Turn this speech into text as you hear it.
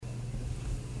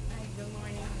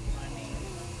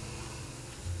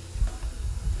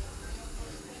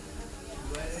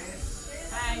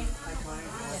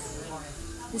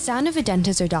sound of a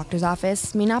dentist or doctor's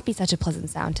office may not be such a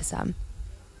pleasant sound to some,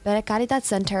 but at Caridad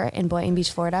Center in Boynton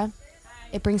Beach, Florida,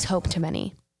 it brings hope to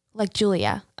many, like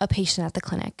Julia, a patient at the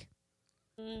clinic.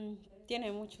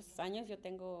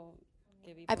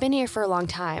 I've been here for a long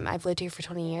time. I've lived here for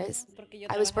 20 years.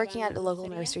 I was working at a local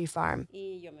nursery farm,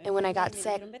 and when I got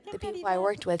sick, the people I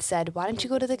worked with said, "Why don't you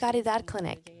go to the Caridad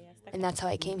clinic?" And that's how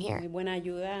I came here.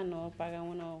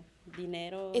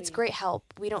 It's great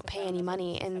help. We don't pay any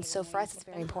money, and so for us it's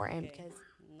very important because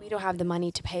we don't have the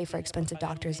money to pay for expensive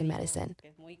doctors and medicine.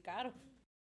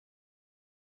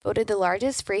 Voted the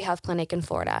largest free health clinic in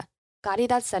Florida,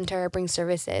 Caridad Center brings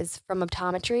services from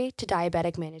optometry to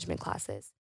diabetic management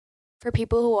classes for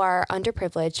people who are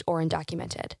underprivileged or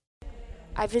undocumented.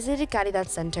 I visited Caridad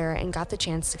Center and got the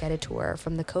chance to get a tour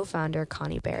from the co-founder,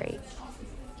 Connie Berry.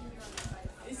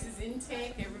 This is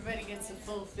intake. Everybody gets a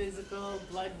full physical,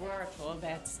 blood work, all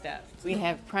that stuff. We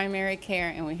have primary care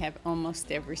and we have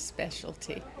almost every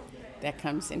specialty that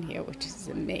comes in here, which is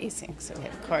amazing. So we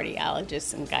have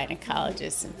cardiologists and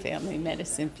gynecologists and family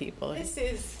medicine people. This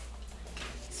is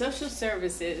social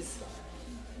services.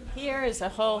 Here is a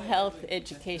whole health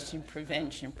education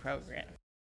prevention program.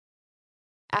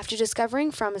 After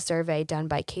discovering from a survey done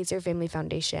by Kaiser Family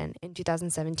Foundation in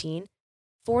 2017,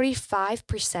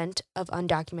 45% of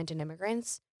undocumented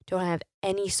immigrants don't have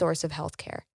any source of health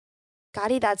care.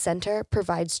 Caridad Center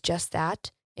provides just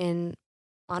that, and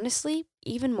honestly,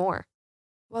 even more.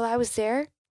 While I was there,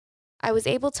 I was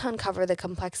able to uncover the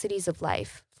complexities of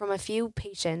life from a few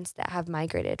patients that have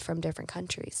migrated from different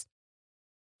countries.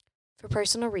 For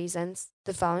personal reasons,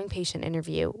 the following patient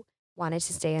interview wanted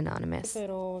to stay anonymous.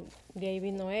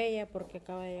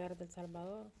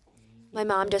 My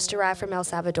mom just arrived from El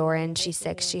Salvador and she's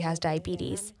sick. She has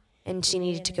diabetes and she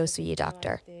needed to go see a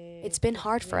doctor. It's been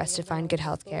hard for us to find good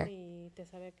health care.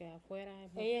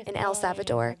 In El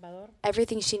Salvador,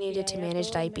 everything she needed to manage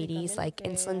diabetes, like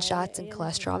insulin shots and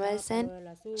cholesterol medicine,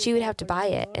 she would have to buy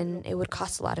it, and it would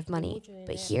cost a lot of money.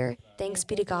 But here, thanks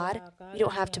be to God, we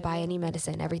don't have to buy any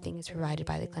medicine. Everything is provided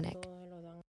by the clinic.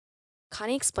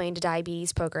 Connie explained a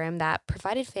diabetes program that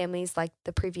provided families like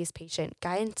the previous patient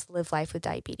guidance to live life with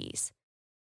diabetes.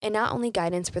 And not only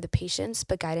guidance for the patients,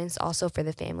 but guidance also for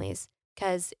the families,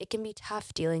 because it can be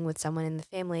tough dealing with someone in the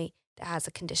family that has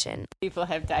a condition. People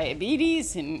have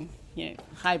diabetes and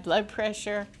high blood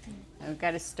pressure. We've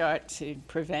got to start to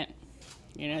prevent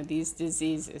these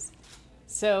diseases.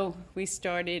 So we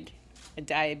started a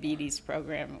diabetes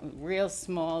program, a real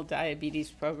small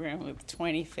diabetes program with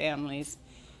 20 families.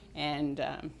 And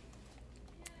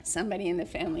somebody in the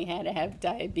family had to have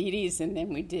diabetes, and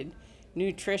then we did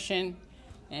nutrition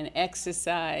and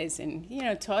exercise and,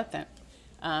 taught them.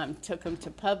 Took them to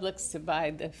Publix to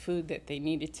buy the food that they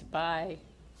needed to buy.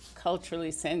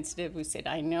 Culturally sensitive, we said,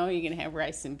 I know you're going to have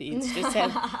rice and beans. Just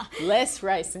have less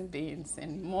rice and beans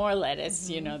and more lettuce,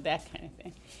 that kind of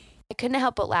thing. I couldn't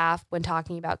help but laugh when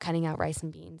talking about cutting out rice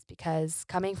and beans because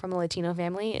coming from a Latino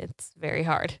family, it's very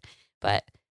hard. But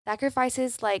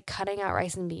sacrifices like cutting out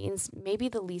rice and beans may be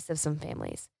the least of some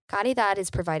families. Caridad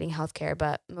is providing healthcare,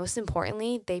 but most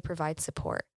importantly, they provide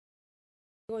support.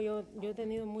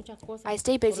 I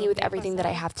stay busy with everything that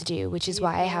I have to do, which is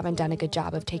why I haven't done a good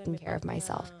job of taking care of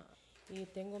myself.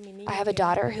 I have a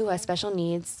daughter who has special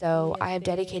needs, so I have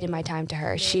dedicated my time to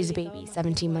her. She's a baby,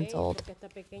 17 months old.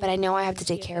 But I know I have to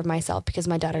take care of myself because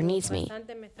my daughter needs me.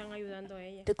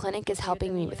 The clinic is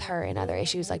helping me with her and other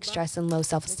issues like stress and low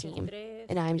self-esteem,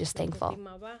 and I am just thankful.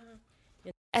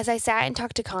 As I sat and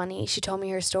talked to Connie, she told me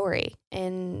her story.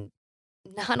 And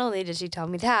not only did she tell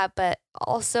me that, but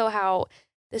also how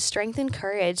the strength and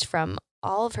courage from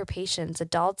all of her patients,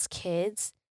 adults,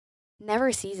 kids,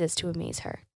 never ceases to amaze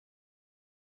her.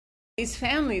 These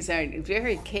families are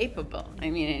very capable,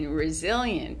 and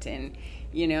resilient, and,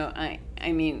 I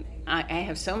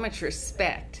have so much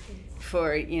respect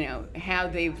for, how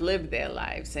they've lived their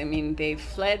lives. They've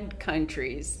fled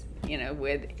countries,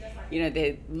 with,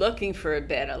 they're looking for a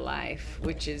better life,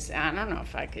 which is, I don't know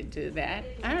if I could do that.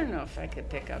 I don't know if I could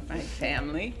pick up my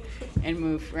family and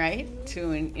move right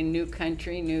to a new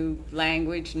country, new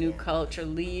language, new culture,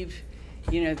 leave,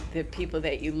 the people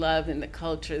that you love and the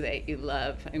culture that you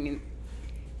love.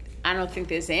 I don't think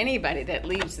there's anybody that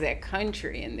leaves their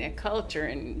country and their culture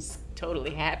and is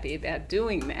totally happy about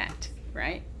doing that,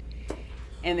 right?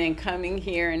 And then coming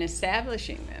here and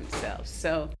establishing themselves.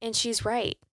 And she's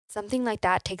right. Something like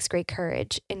that takes great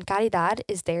courage, and Caridad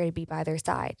is there to be by their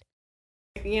side.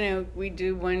 We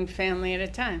do one family at a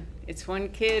time. It's one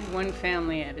kid, one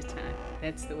family at a time.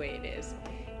 That's the way it is.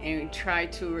 And we try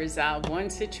to resolve one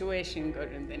situation and go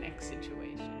to the next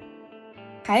situation.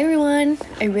 Hi everyone!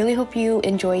 I really hope you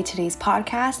enjoyed today's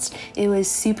podcast. It was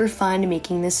super fun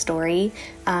making this story.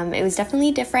 It was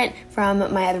definitely different from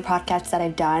my other podcasts that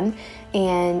I've done,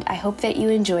 and I hope that you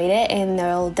enjoyed it, and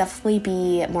there'll definitely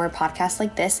be more podcasts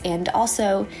like this and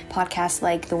also podcasts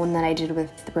like the one that I did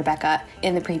with Rebecca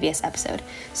in the previous episode.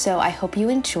 So I hope you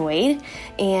enjoyed,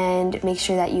 and make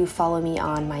sure that you follow me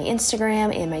on my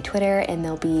Instagram and my Twitter, and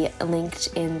they'll be linked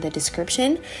in the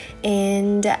description.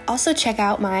 And also check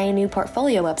out my new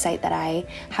portfolio website that I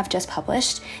have just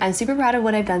published. I'm super proud of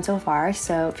what I've done so far,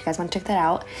 so if you guys want to check that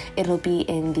out, it'll be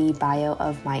in the bio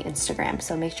of my Instagram.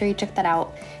 So make sure you check that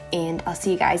out, and I'll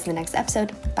see you guys in the next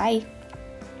episode. Bye!